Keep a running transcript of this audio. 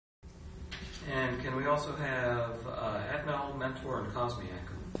And can we also have Admel, Mentor, and Cosmiac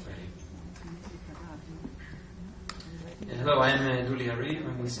ready? Hello, I'm Duli Yariv.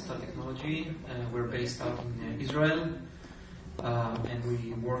 I'm with Sita Technology. We're based out in Israel, and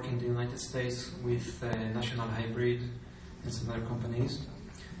we work in the United States with National Hybrid and some other companies.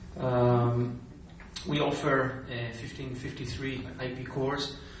 We offer 1553 IP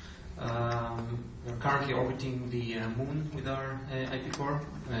cores. We're currently orbiting the moon with our IP core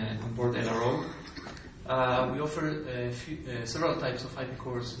on board LRO. We offer several types of IP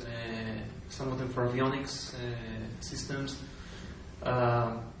cores, some of them for avionics systems.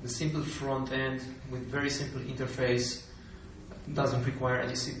 The simple front end with very simple interface doesn't require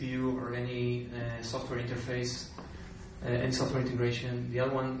any CPU or any software interface, any software integration. The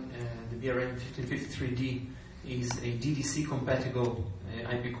other one, the BRM 1553D, is a DDC compatible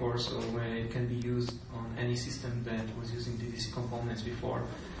IP core, so it can be used on any system that was using DDC components before,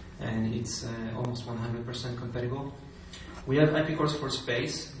 and it's almost 100% compatible. We have IP cores for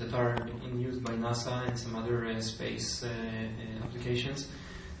space that are in use by NASA and some other space applications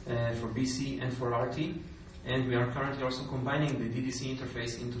for BC and for RT, and we are currently also combining the DDC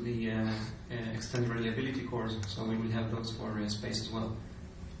interface into the extended reliability cores, so we will have those for space as well.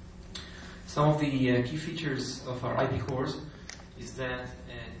 Some of the key features of our IP cores is that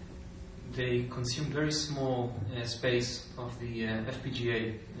they consume very small space of the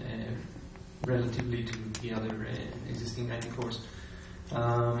FPGA relatively to the other existing IP cores.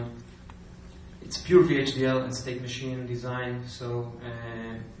 It's pure VHDL and state machine design, so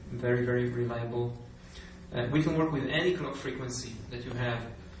very, very reliable. We can work with any clock frequency that you have.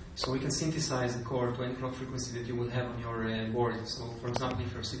 So we can synthesize the core to any clock frequency that you will have on your board. So for example,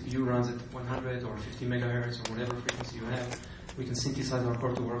 if your CPU runs at 100 or 50 megahertz or whatever frequency you have, we can synthesize our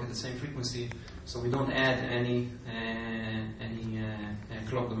core to work at the same frequency. So we don't add any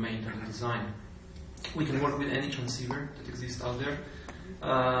clock domain to the design. We can work with any transceiver that exists out there,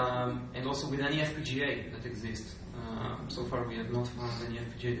 and also with any FPGA that exists. So far we have not found any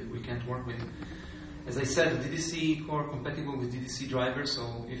FPGA that we can't work with. As I said, the DDC core compatible with DDC drivers,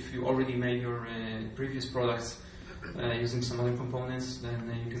 so if you already made your previous products using some other components,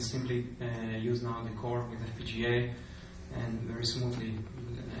 then you can simply use now the core with FPGA and very smoothly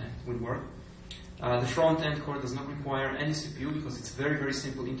will work. The front end core does not require any CPU because it's very, very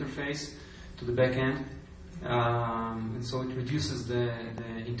simple interface to the back end, and so it reduces the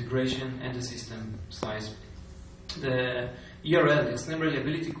integration and the system size. The ERL, the extended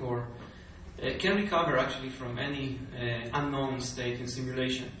reliability core, can recover actually from any unknown state in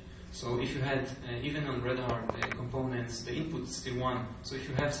simulation. So if you had, even on radar components, the input is still 1. So if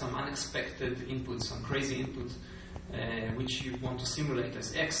you have some unexpected input, some crazy input, which you want to simulate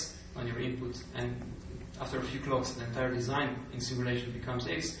as X on your input, and after a few clocks the entire design in simulation becomes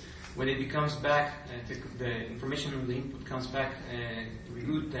X, when it comes back, the information on the input comes back to be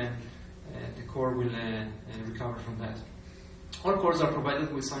good, then the core will recover from that. Our cores are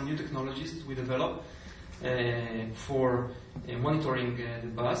provided with some new technologies that we develop for monitoring the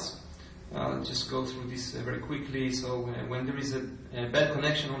bus. I'll just go through this very quickly. So when there is a bad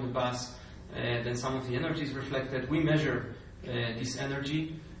connection on the bus, then some of the energy is reflected. We measure this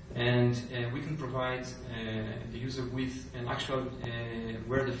energy, and we can provide the user with an actual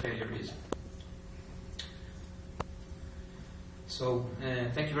where the failure is. So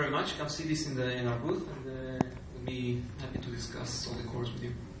thank you very much. Come see this in our booth, and we'll be happy to discuss all the cores with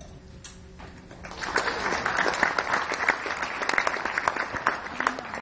you.